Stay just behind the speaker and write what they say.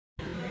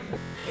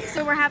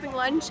So we're having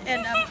lunch,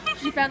 and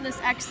we found this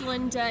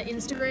excellent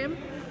Instagram.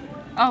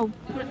 Oh,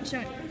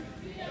 Show it.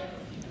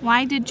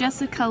 why did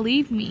Jessica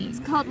leave me? It's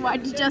called "Why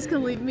Did Jessica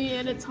Leave Me?"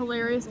 and it's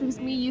hilarious because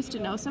me used to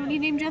know somebody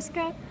named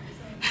Jessica.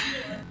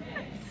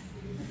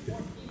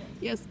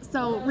 Yes.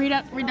 So read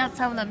out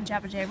some of them,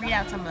 Chappa J. Read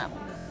out some of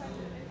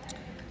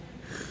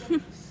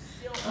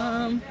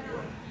them.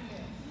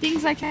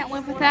 Things I can't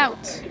live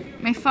without.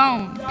 My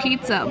phone,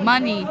 pizza,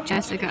 money,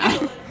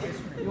 Jessica.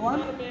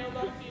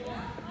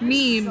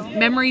 Me,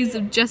 memories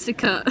of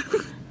Jessica.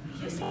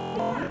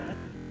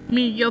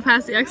 Me, you'll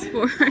pass the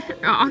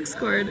aux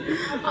cord.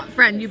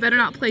 Friend, you better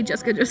not play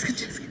Jessica.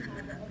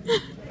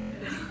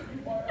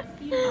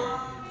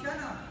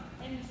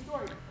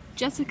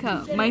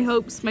 Jessica, my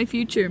hopes, my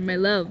future, my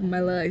love, my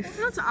life.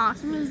 What's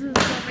awesome is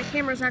that my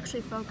camera's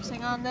actually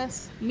focusing on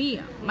this. Me,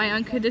 my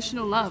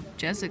unconditional love,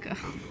 Jessica.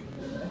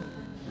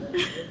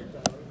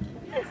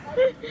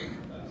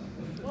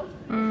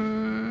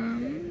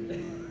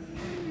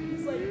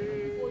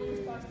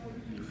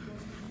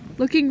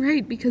 Looking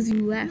right because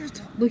you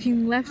left.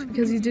 Looking left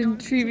because you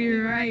didn't treat me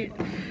right.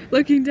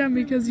 Looking down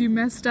because you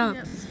messed up.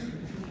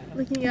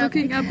 Yep.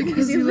 Looking up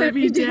because you let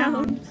me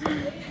down.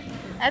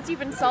 That's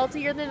even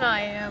saltier than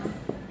I am.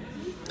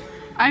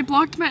 I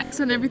blocked my ex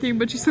and everything,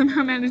 but you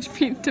somehow managed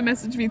to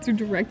message me through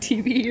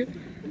DirecTV.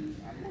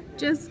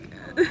 Just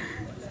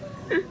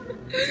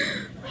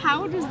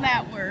how does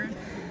that work?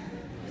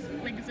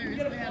 Like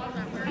seriously, how does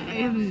that work? I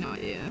have no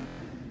idea.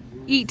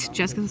 Eat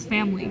Jessica's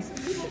family.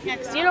 Yeah,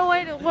 'cause you know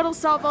what'll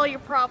solve all your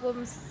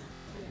problems?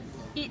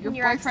 Eating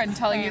your boyfriend ex's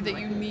telling family. you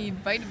that you need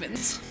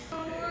vitamins.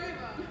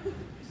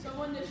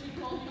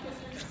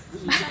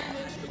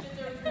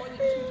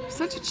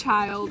 Such a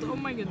child. Oh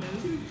my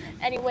goodness.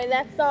 Anyway,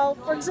 that's all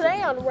for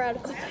today on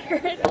Radical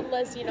Parent,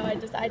 unless I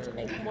decide to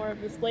make more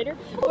of this later,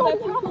 but I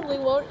probably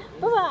won't.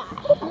 Bye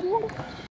bye.